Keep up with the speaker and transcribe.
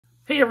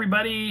Hey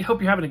everybody, hope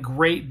you're having a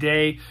great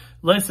day.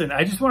 Listen,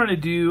 I just wanted to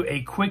do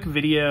a quick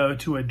video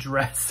to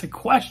address a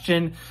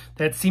question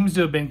that seems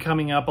to have been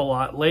coming up a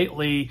lot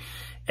lately,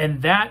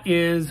 and that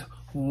is,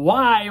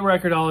 why,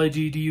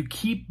 Record-ology, do you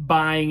keep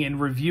buying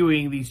and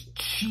reviewing these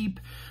cheap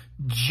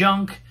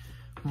junk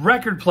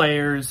record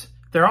players?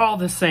 They're all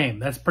the same.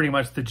 That's pretty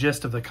much the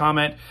gist of the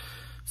comment.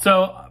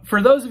 So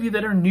for those of you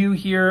that are new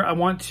here, I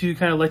want to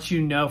kind of let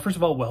you know, first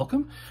of all,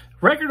 welcome.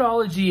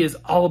 Record-ology is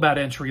all about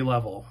entry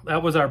level.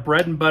 That was our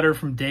bread and butter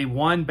from day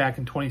one back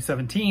in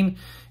 2017,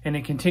 and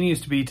it continues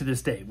to be to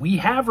this day. We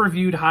have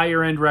reviewed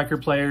higher end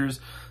record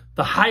players,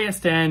 the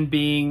highest end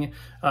being,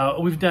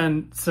 we've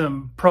done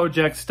some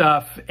project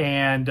stuff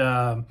and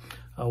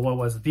what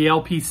was it? The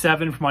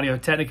LP7 from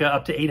Audio-Technica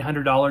up to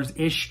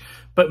 $800-ish.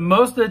 But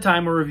most of the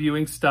time we're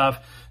reviewing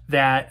stuff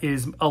that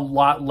is a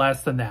lot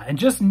less than that. And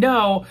just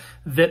know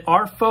that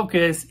our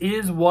focus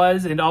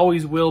was, and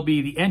always will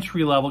be the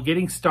entry level,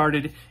 getting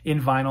started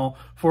in vinyl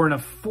for an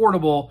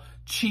affordable,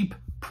 cheap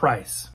price.